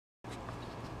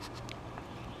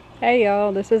Hey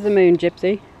y'all, this is the Moon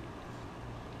Gypsy,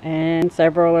 and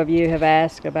several of you have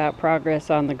asked about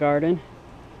progress on the garden,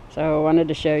 so I wanted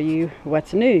to show you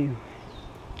what's new,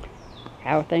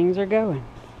 how things are going.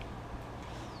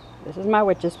 This is my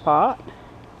witch's pot,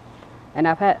 and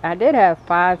I did have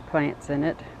 5 plants in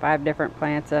it, 5 different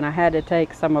plants, and I had to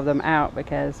take some of them out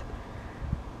because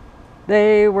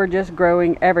they were just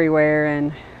growing everywhere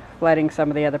and flooding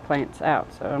some of the other plants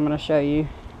out. So I'm going to show you.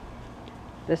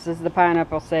 This is the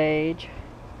pineapple sage.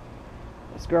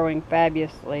 It's growing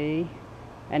fabulously,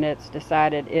 and it's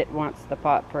decided it wants the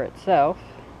pot for itself.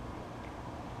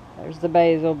 There's the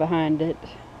basil behind it.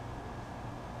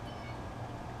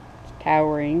 It's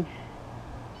towering.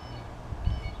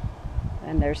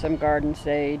 And there's some garden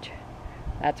sage.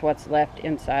 That's what's left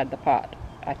inside the pot.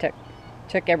 I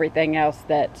took everything else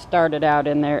that started out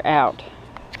in there out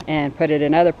and put it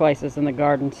in other places in the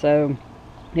garden so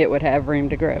it would have room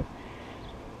to grow.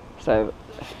 So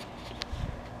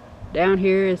down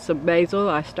here is some basil.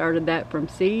 I started that from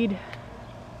seed.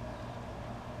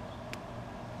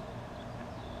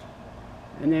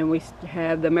 And then we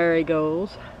have the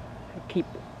marigolds. I keep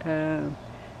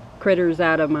critters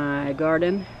out of my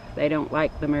garden. They don't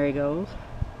like the marigolds.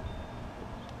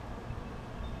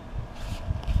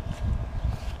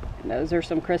 And those are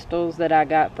some crystals that I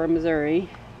got from Missouri.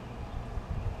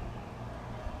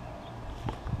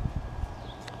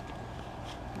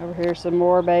 Over here some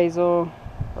more basil.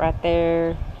 Right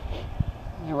there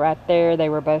and right there, they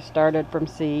were both started from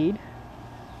seed.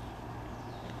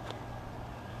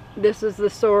 This is the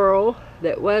sorrel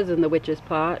that was in the witch's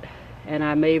pot, and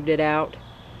I moved it out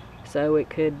so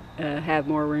it could have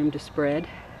more room to spread.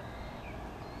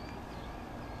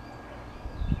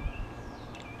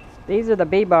 These are the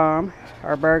bee balm,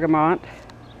 or bergamot.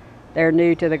 They're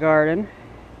new to the garden.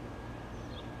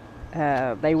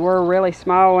 They were really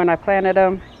small when I planted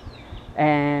them,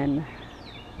 and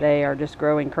they are just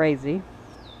growing crazy.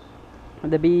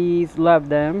 The bees love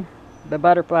them. The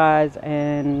butterflies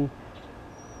and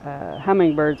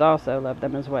hummingbirds also love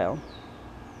them as well.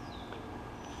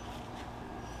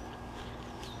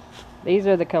 These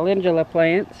are the calendula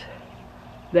plants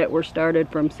that were started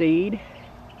from seed.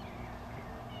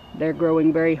 They're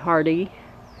growing very hardy.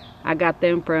 I got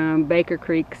them from Baker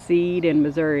Creek Seed in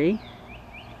Missouri.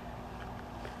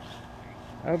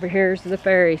 Over here's the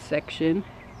fairy section.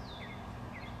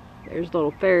 There's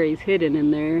little fairies hidden in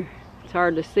there. It's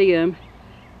hard to see them.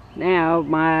 Now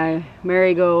my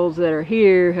marigolds that are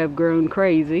here have grown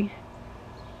crazy.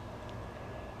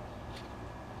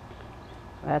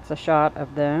 That's a shot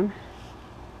of them.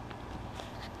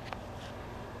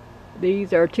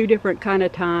 These are 2 different kind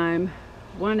of thyme.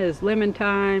 One is lemon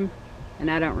thyme,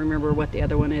 and I don't remember what the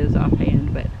other one is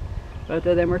offhand, but both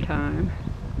of them are thyme.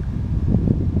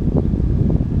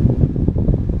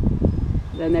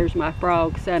 Then there's my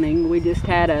frog sunning. We just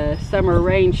had a summer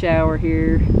rain shower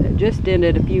here that just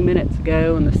ended a few minutes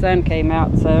ago, and the sun came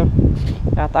out, so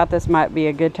I thought this might be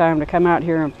a good time to come out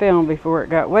here and film before it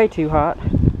got way too hot.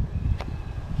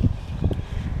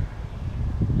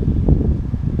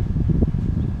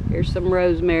 Here's some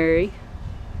rosemary.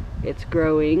 It's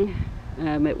growing.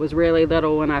 It was really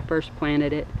little when I first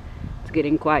planted it. It's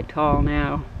getting quite tall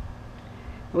now.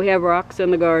 We have rocks in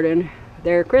the garden.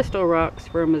 They're crystal rocks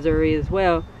from Missouri as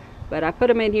well, but I put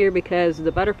them in here because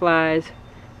the butterflies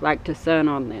like to sun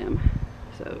on them.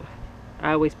 So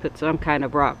I always put some kind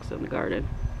of rocks in the garden.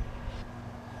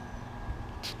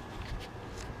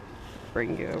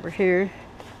 Bring you over here.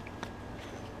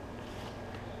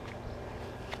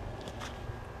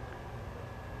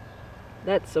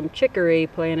 That's some chicory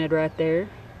planted right there.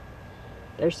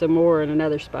 There's some more in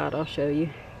another spot I'll show you.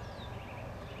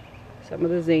 Some of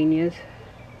the zinnias.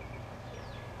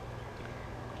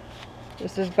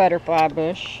 This is butterfly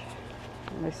bush.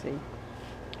 Let me see.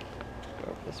 Go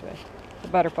over this way. The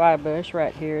butterfly bush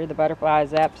right here. The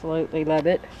butterflies absolutely love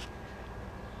it.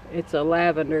 It's a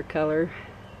lavender color.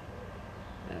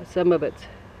 Some of it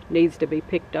needs to be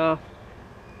picked off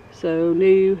so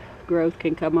new growth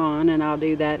can come on, and I'll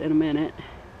do that in a minute.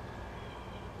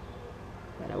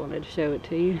 But I wanted to show it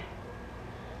to you.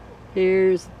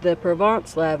 Here's the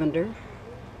Provence lavender.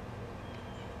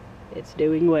 It's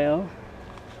doing well.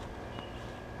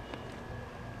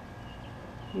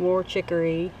 More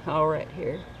chicory all right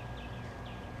here.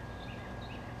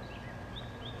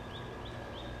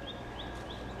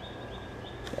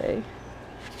 Okay.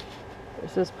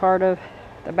 This is part of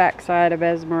the backside of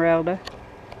Esmeralda.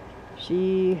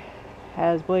 She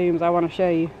has blooms I want to show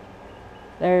you.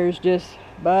 There's just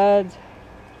buds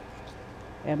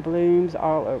and blooms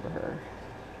all over her.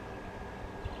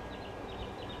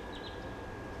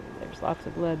 There's lots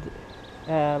of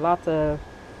lots of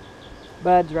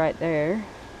buds right there.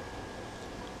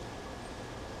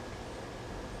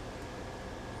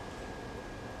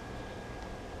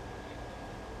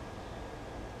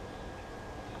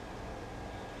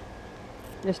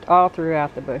 Just all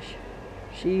throughout the bush.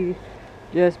 She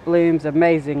just blooms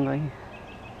amazingly.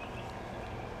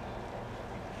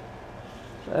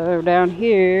 So down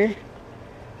here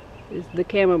is the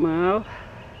chamomile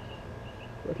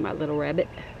with my little rabbit.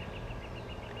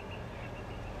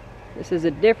 This is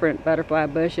a different butterfly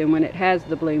bush, and when it has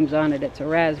the blooms on it, it's a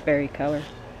raspberry color.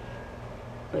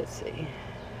 Let's see.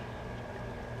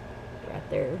 Right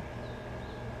there.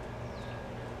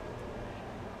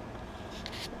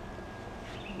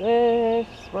 This,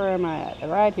 where am I at?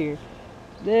 Right here.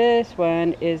 This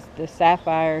one is the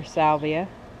sapphire salvia,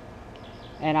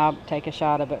 and I'll take a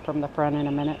shot of it from the front in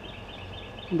a minute.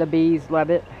 The bees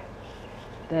love it,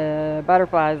 the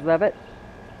butterflies love it,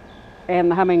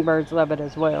 and the hummingbirds love it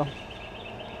as well.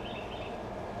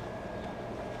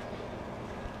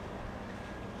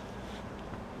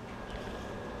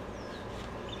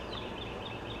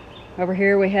 Over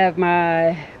here we have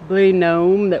my blue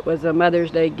gnome that was a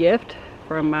Mother's Day gift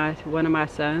from one of my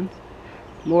sons.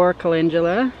 More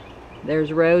calendula.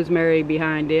 There's rosemary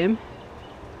behind him.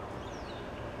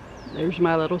 There's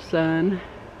my little son.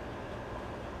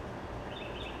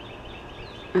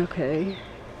 Okay.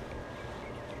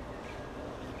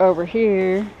 Over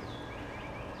here,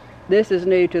 this is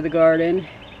new to the garden.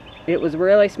 It was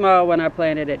really small when I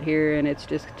planted it here, and it's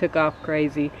just took off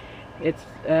crazy. It's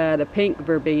the pink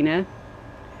verbena,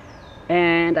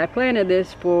 and I planted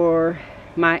this for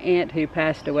my aunt who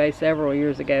passed away several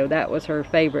years ago. That was her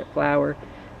favorite flower,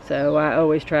 so I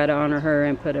always try to honor her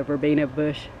and put a verbena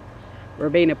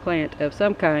plant of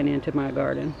some kind into my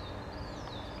garden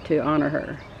to honor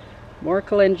her. More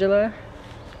calendula.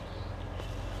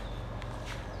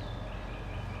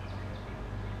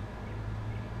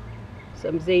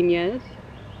 Some zinnias.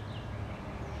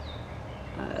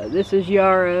 This is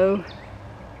yarrow.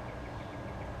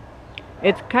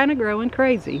 It's kind of growing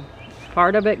crazy.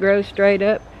 Part of it grows straight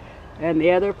up, and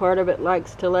the other part of it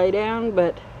likes to lay down,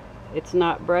 but it's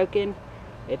not broken.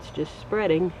 It's just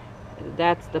spreading.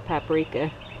 That's the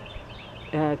paprika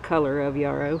color of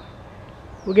yarrow.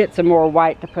 We'll get some more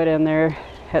white to put in there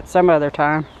at some other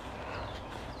time.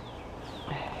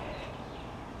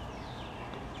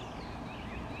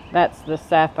 That's the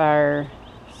sapphire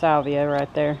salvia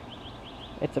right there.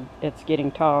 It's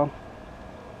getting tall.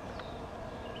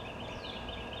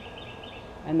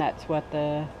 And that's what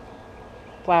the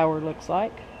flower looks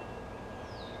like.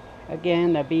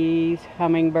 Again, the bees,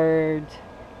 hummingbirds,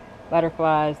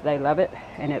 butterflies, they love it,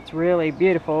 and it's really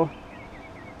beautiful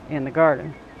in the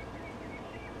garden.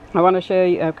 I want to show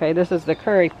you, okay, this is the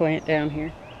curry plant down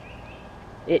here.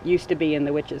 It used to be in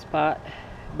the witch's pot,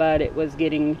 but it was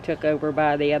getting took over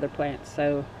by the other plants,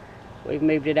 so we've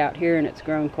moved it out here, and it's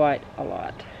grown quite a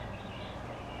lot.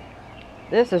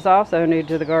 This is also new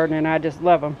to the garden, and I just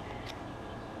love them.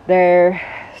 They're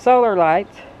solar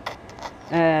lights.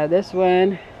 This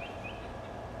one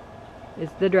is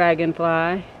the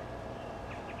dragonfly.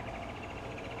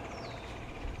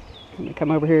 Let me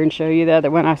come over here and show you the other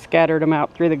one. I scattered them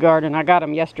out through the garden. I got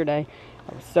them yesterday.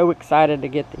 I was so excited to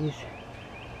get these.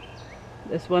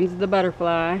 This one's the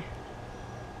butterfly.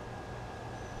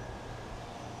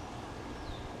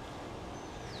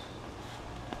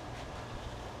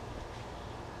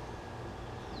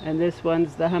 And this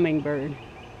one's the hummingbird.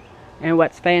 And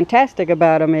what's fantastic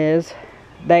about them is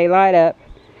they light up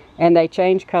and they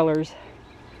change colors.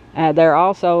 They're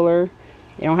all solar.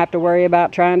 You don't have to worry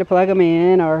about trying to plug them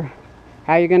in or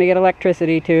how you're going to get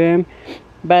electricity to them.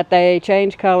 But they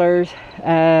change colors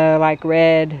like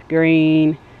red,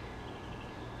 green.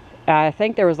 I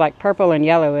think there was like purple and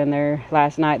yellow in there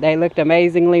last night. They looked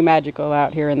amazingly magical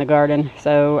out here in the garden.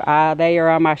 So they are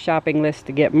on my shopping list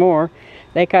to get more.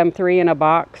 They come 3 in a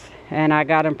box, and I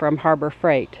got them from Harbor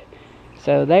Freight.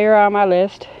 So they are on my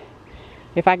list.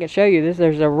 If I could show you this,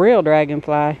 there's a real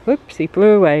dragonfly. Whoops, he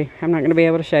flew away. I'm not going to be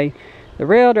able to show you. The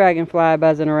real dragonfly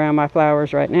buzzing around my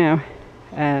flowers right now.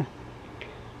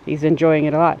 He's enjoying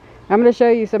it a lot. I'm going to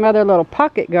show you some other little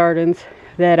pocket gardens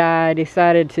that I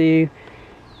decided to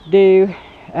do.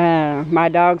 My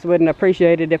dogs wouldn't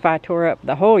appreciate it if I tore up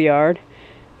the whole yard,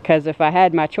 because if I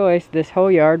had my choice, this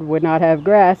whole yard would not have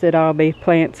grass. It'd all be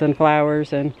plants and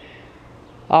flowers and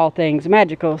all things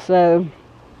magical. So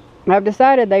I've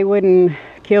decided they wouldn't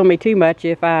kill me too much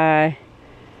if I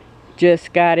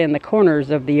just got in the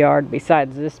corners of the yard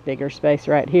besides this bigger space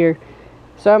right here.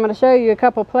 So I'm going to show you a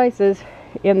couple places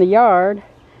in the yard.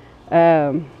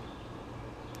 Some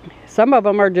of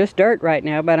them are just dirt right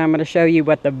now, but I'm going to show you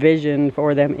what the vision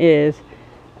for them is.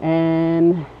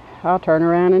 and I'll turn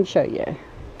around and show you.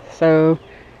 So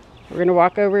we're gonna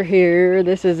walk over here.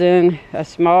 This is in a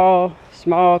small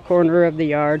corner of the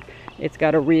yard. It's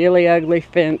got a really ugly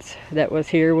fence that was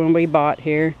here when we bought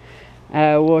here.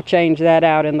 We'll change that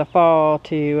out in the fall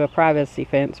to a privacy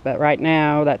fence, but right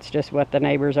now that's just what the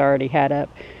neighbors already had up.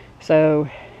 So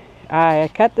I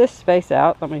cut this space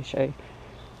out. Let me show you.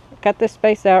 Cut this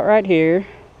space out right here,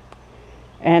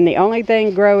 and the only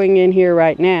thing growing in here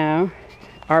right now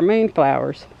are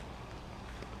moonflowers.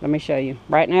 Let me show you.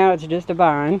 Right now it's just a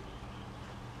vine.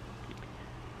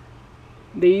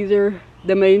 These are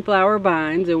the moonflower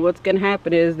vines, and what's going to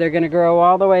happen is they're going to grow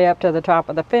all the way up to the top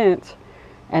of the fence,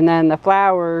 and then the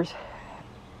flowers,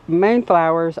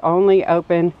 moonflowers, only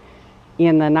open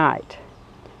in the night.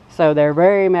 So they're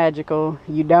very magical.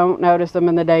 You don't notice them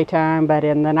in the daytime, but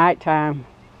in the nighttime,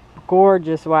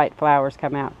 gorgeous white flowers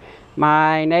come out.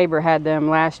 My neighbor had them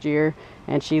last year,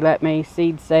 and she let me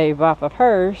seed save off of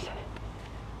hers.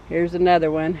 Here's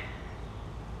another one.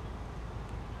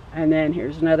 And then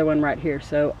here's another one right here.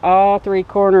 So all three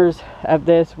corners of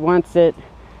this, once it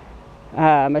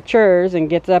matures and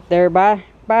gets up there by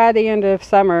the end of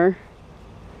summer,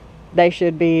 they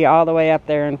should be all the way up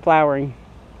there and flowering.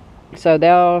 So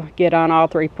they'll get on all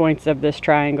 3 points of this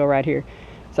triangle right here.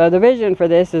 So the vision for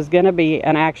this is going to be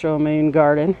an actual moon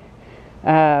garden.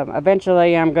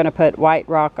 Eventually I'm going to put white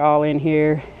rock all in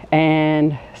here,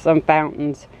 and some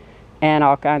fountains, and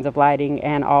all kinds of lighting,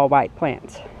 and all white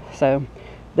plants. So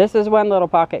this is one little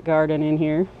pocket garden in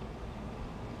here.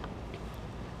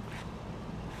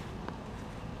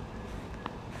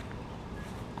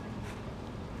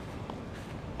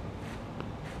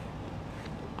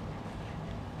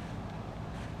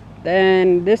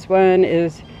 Then this one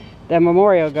is the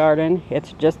memorial garden.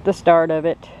 It's just the start of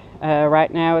it.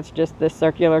 Right now it's just this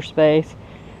circular space.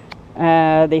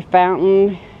 The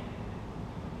fountain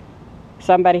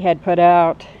somebody had put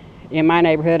out in my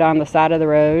neighborhood on the side of the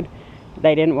road.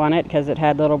 They didn't want it because it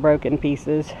had little broken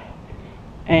pieces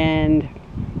and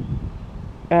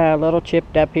a little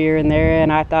chipped up here and there,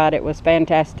 and I thought it was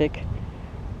fantastic.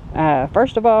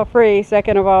 First of all, free.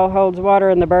 Second of all, holds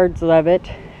water and the birds love it.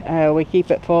 We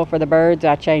keep it full for the birds.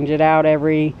 I change it out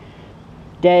every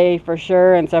day for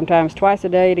sure, and sometimes twice a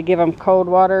day to give them cold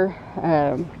water.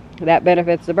 That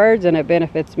benefits the birds, and it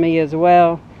benefits me as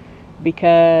well,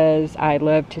 because I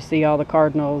love to see all the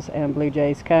cardinals and blue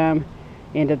jays come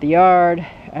into the yard.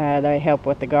 They help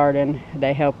with the garden,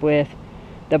 they help with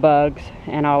the bugs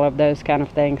and all of those kind of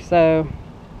things. So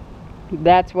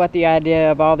that's what the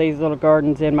idea of all these little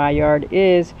gardens in my yard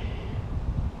is.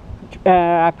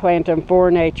 I plant them for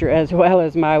nature as well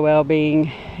as my well-being.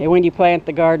 And when you plant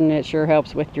the garden, it sure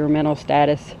helps with your mental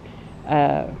status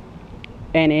and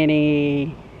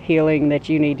any healing that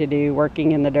you need to do,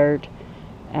 working in the dirt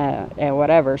and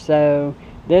whatever. So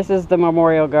this is the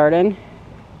memorial garden.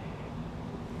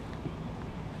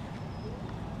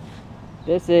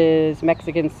 This is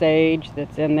Mexican sage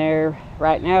that's in there.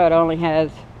 Right now it only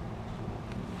has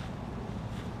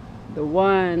the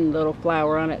one little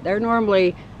flower on it. They're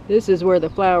normally, this is where the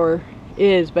flower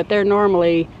is, but they're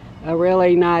normally a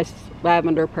really nice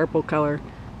lavender purple color.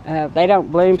 They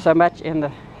don't bloom so much in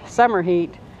the summer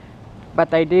heat,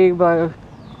 but they do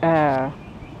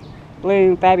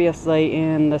bloom fabulously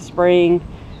in the spring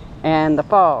and the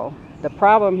fall. The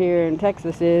problem here in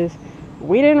Texas is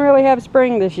we didn't really have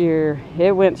spring this year.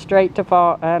 It went straight to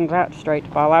fall. Not straight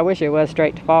to fall. I wish it was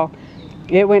straight to fall.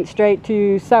 It went straight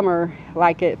to summer,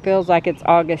 like it feels like it's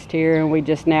August here, and we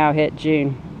just now hit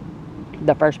June,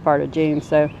 the first part of June.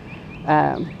 So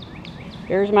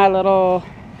here's my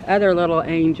other little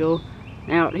angel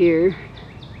out here.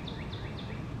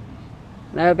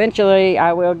 Now eventually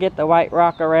I will get the white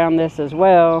rock around this as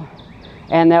well,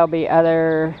 and there'll be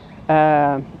other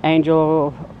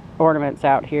angel ornaments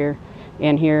out here,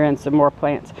 in here, and some more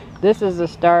plants. This is the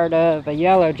start of a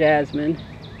yellow jasmine.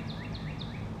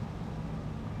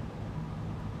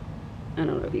 I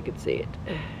don't know if you can see it.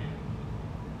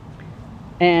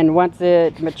 And once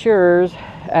it matures,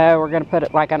 we're going to put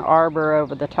it like an arbor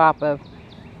over the top of,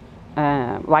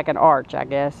 like an arch, I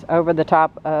guess, over the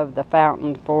top of the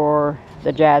fountain for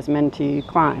the jasmine to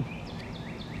climb.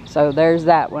 So there's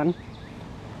that one.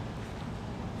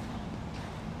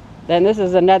 Then this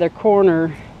is another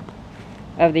corner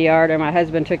of the yard, and my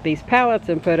husband took these pallets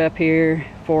and put up here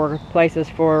for places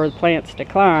for the plants to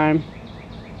climb.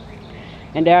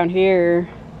 And down here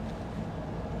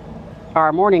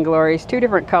are morning glories, 2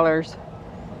 different colors,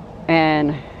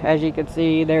 and as you can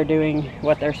see, they're doing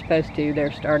what they're supposed to.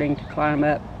 They're starting to climb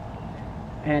up,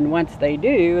 and once they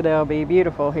do, they'll be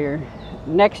beautiful here.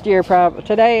 Next year,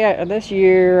 this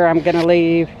year I'm gonna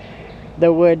leave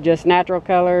the wood just natural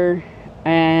color,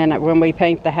 and when we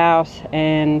paint the house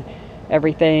and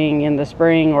everything in the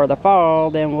spring or the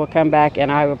fall, then we'll come back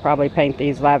and I will probably paint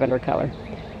these lavender color,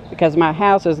 because my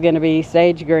house is going to be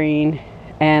sage green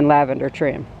and lavender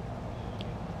trim.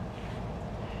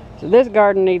 So this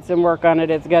garden needs some work on it.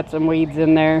 It's got some weeds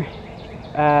in there,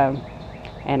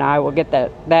 and I will get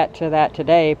that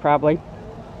today probably.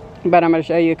 But I'm going to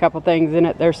show you a couple things in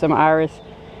it. There's some iris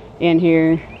in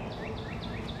here,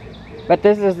 but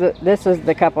this is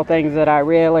the couple things that I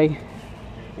really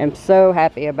am so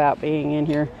happy about being in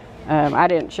here. I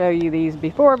didn't show you these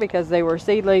before because they were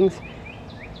seedlings,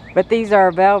 but these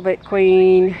are Velvet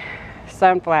Queen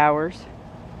sunflowers,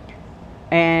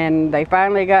 and they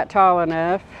finally got tall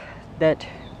enough that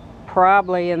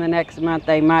probably in the next month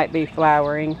they might be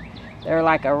flowering. They're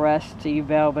like a rusty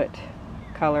velvet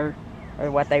color, or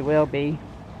what they will be.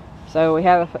 So we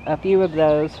have a few of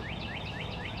those.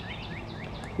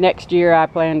 Next year I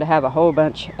plan to have a whole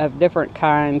bunch of different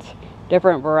kinds,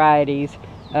 different varieties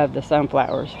of the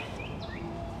sunflowers.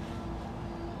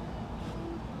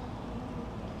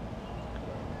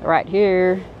 Right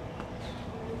here,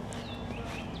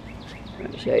 I'm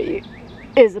going to show you,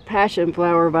 is a passion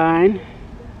flower vine.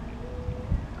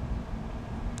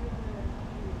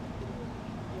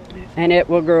 And it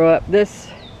will grow up this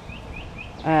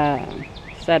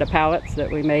set of pallets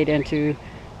that we made into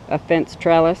a fence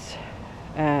trellis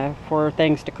for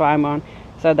things to climb on.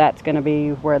 So that's going to be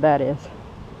where that is.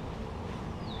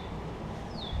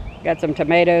 Got some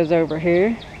tomatoes over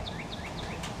here.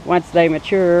 Once they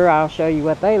mature, I'll show you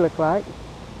what they look like.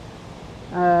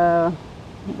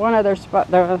 One other spot,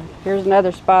 here's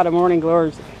another spot of morning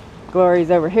glories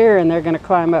over here, and they're going to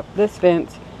climb up this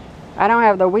fence. I don't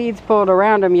have the weeds pulled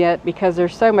around them yet because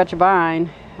there's so much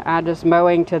vine. I'm just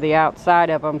mowing to the outside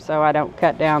of them so I don't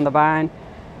cut down the vine.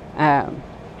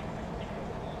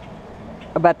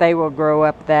 But they will grow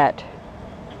up that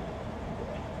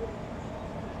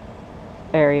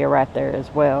area right there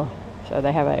as well. So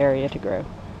they have an area to grow.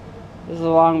 This is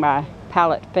along my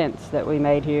pallet fence that we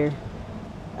made here,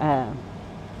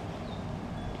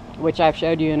 which I've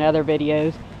showed you in other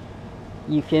videos.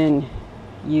 You can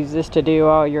use this to do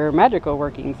all your magical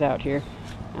workings out here.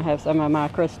 I have some of my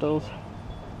crystals.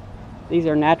 These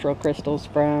are natural crystals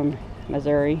from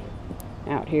Missouri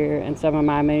out here, and some of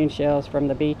my moon shells from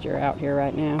the beach are out here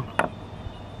right now.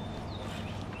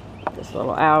 This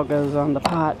little owl goes on the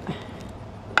pot.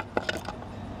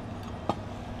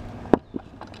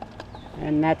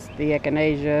 And that's the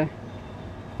echinacea.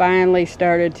 Finally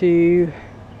started to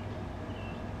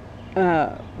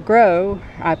grow.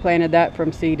 I planted that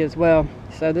from seed as well.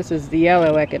 So this is the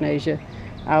yellow echinacea.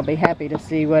 I'll be happy to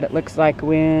see what it looks like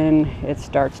when it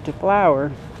starts to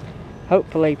flower.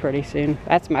 Hopefully pretty soon.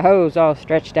 That's my hose all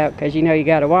stretched out because you know you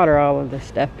gotta water all of this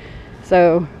stuff.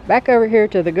 So back over here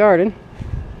to the garden.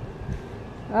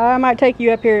 I might take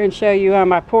you up here and show you on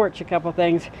my porch a couple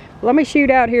things. Let me shoot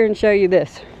out here and show you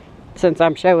this, since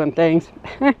I'm showing things.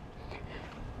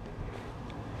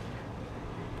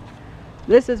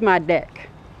 This is my deck.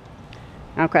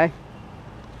 Okay.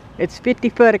 It's 50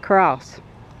 foot across.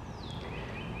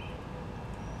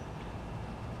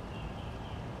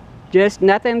 Just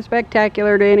nothing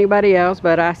spectacular to anybody else,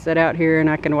 but I sit out here and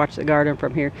I can watch the garden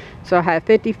from here. So I have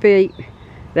 50 feet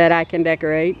that I can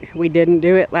decorate. We didn't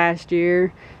do it last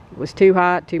year. It was too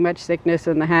hot, too much sickness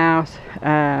in the house.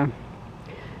 Didn't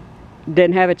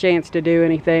have a chance to do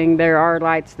anything. There are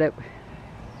lights that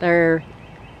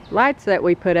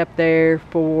we put up there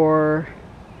for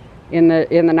in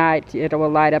the night. It will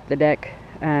light up the deck.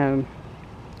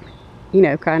 You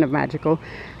know, kind of magical.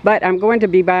 But I'm going to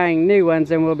be buying new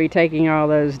ones, and we'll be taking all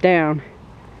those down.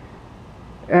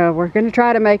 We're going to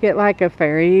try to make it like a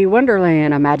fairy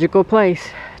wonderland, a magical place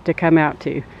to come out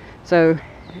to. So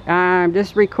I'm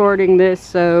just recording this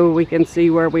so we can see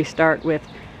where we start with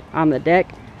on the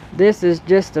deck. This is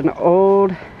just an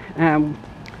old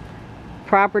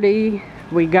property.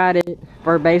 We got it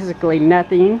for basically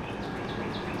nothing,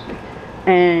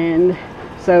 and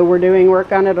so we're doing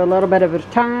work on it a little bit at a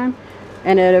time,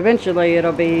 and eventually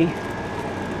it'll be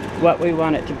what we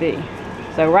want it to be.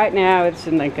 So right now it's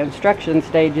in the construction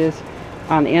stages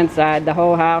on the inside. The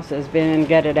whole house has been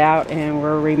gutted out and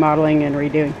we're remodeling and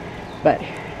redoing. But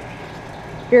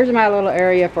here's my little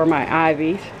area for my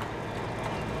ivies.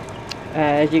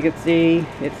 As you can see,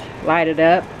 it's lighted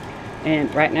up,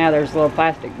 and right now there's a little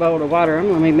plastic bowl to water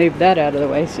them. Let me move that out of the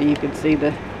way so you can see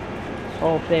the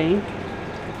whole thing.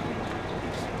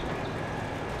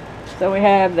 So we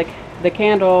have the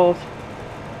candles,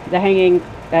 the hanging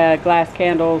glass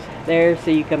candles there,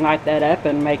 so you can light that up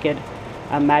and make it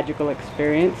a magical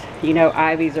experience. You know,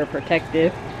 ivies are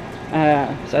protective,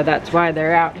 So that's why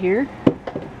they're out here.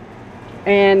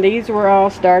 And these were all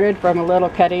started from a little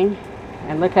cutting.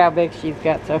 And look how big she's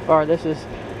got so far. This is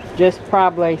just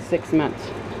probably 6 months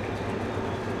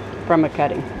from a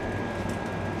cutting.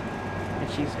 And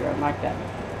she's grown like that.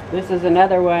 This is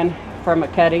another one from a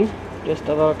cutting. Just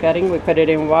a little cutting. We put it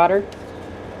in water.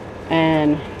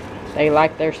 And they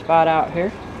like their spot out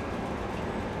here.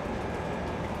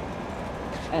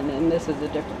 And then this is a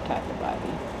different type of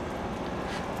ivy.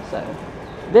 So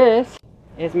this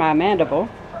is my mandible.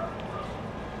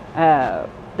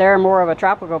 They're more of a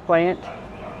tropical plant.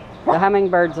 The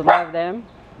hummingbirds love them.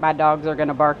 My dogs are going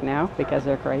to bark now because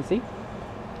they're crazy.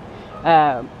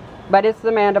 But it's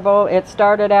the mandible. It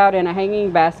started out in a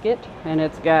hanging basket, and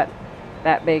it's got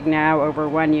that big now over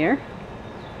 1 year.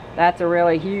 That's a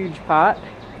really huge pot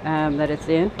that it's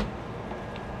in.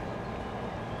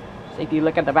 So if you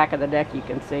look at the back of the deck, you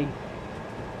can see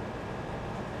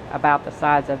about the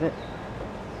size of it.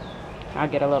 I'll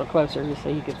get a little closer so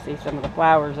you can see some of the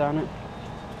flowers on it.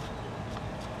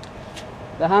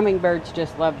 The hummingbirds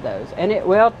just love those, and it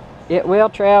will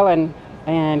trail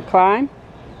and climb.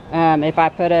 If I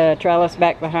put a trellis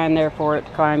back behind there for it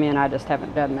to climb in, I just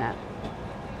haven't done that.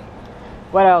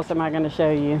 What else am I going to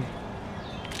show you?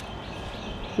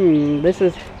 This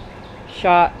is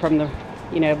shot from the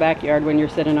backyard when you're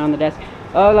sitting on the desk.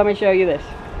 Oh, let me show you this.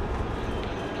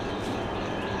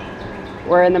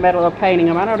 We're in the middle of painting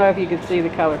them. I don't know if you can see the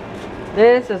color.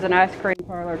 This is an ice cream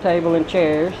parlor table and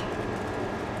chairs.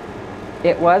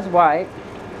 It was white,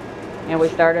 and we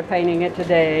started painting it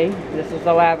today. This is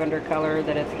the lavender color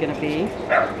that it's going to be.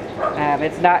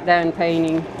 It's not done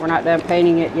painting. We're not done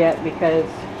painting it yet because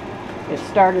it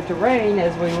started to rain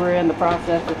as we were in the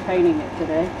process of painting it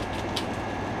today.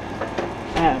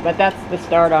 But that's the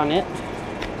start on it.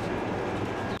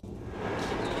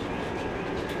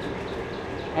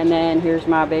 And then here's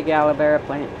my big aloe vera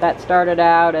plant. That started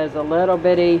out as a little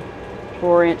bitty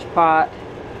 4-inch pot,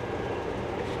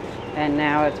 and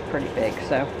now it's pretty big.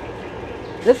 So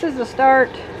this is the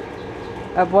start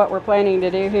of what we're planning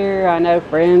to do here. I know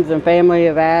friends and family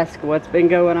have asked, what's been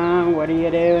going on? What are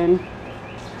you doing?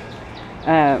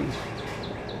 And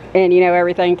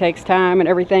everything takes time, and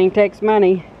everything takes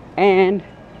money, and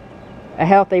a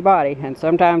healthy body. And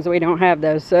sometimes we don't have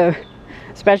those, so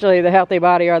especially the healthy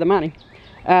body or the money.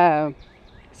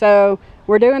 So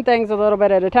we're doing things a little bit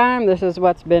at a time. This is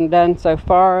what's been done so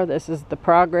far. This is the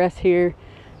progress here.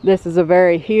 This is a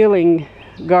very healing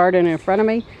garden in front of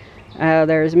me.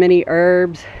 There's many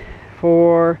herbs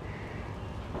for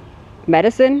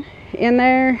medicine in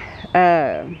there.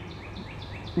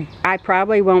 I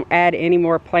probably won't add any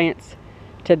more plants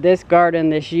to this garden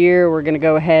this year. We're going to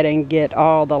go ahead and get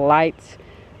all the lights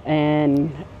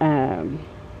and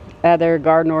other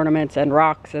garden ornaments and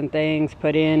rocks and things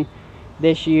put in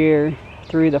this year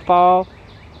through the fall.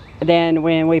 Then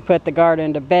when we put the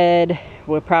garden to bed,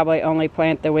 we'll probably only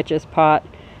plant the witch's pot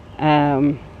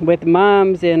with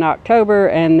mums in October,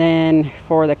 and then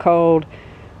for the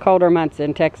colder months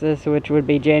in Texas, which would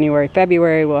be January,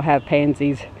 February, we'll have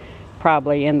pansies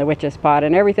probably in the witch's pot,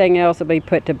 and everything else will be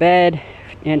put to bed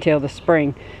until the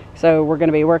spring. So we're going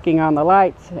to be working on the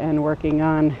lights and working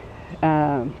on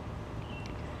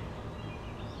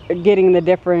getting the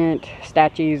different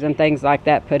statues and things like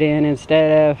that put in,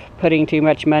 instead of putting too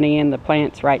much money in the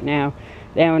plants right now.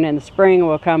 Then in the spring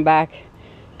we'll come back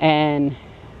and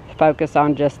focus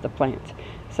on just the plants.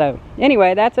 So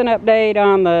anyway, that's an update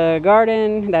on the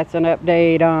garden. That's an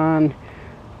update on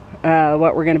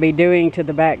what we're going to be doing to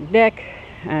the back deck.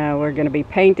 We're going to be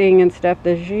painting and stuff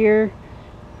this year.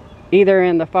 Either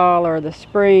in the fall or the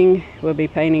spring, we'll be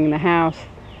painting the house.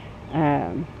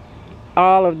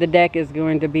 All of the deck is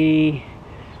going to be,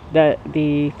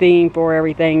 the theme for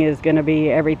everything is going to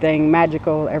be everything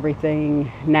magical,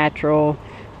 everything natural,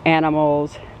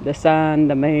 animals, the sun,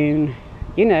 the moon,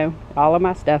 all of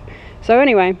my stuff. So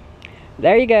anyway,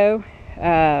 there you go.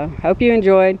 Hope you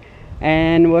enjoyed,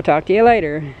 and we'll talk to you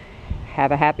later.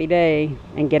 Have a happy day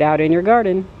and get out in your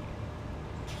garden.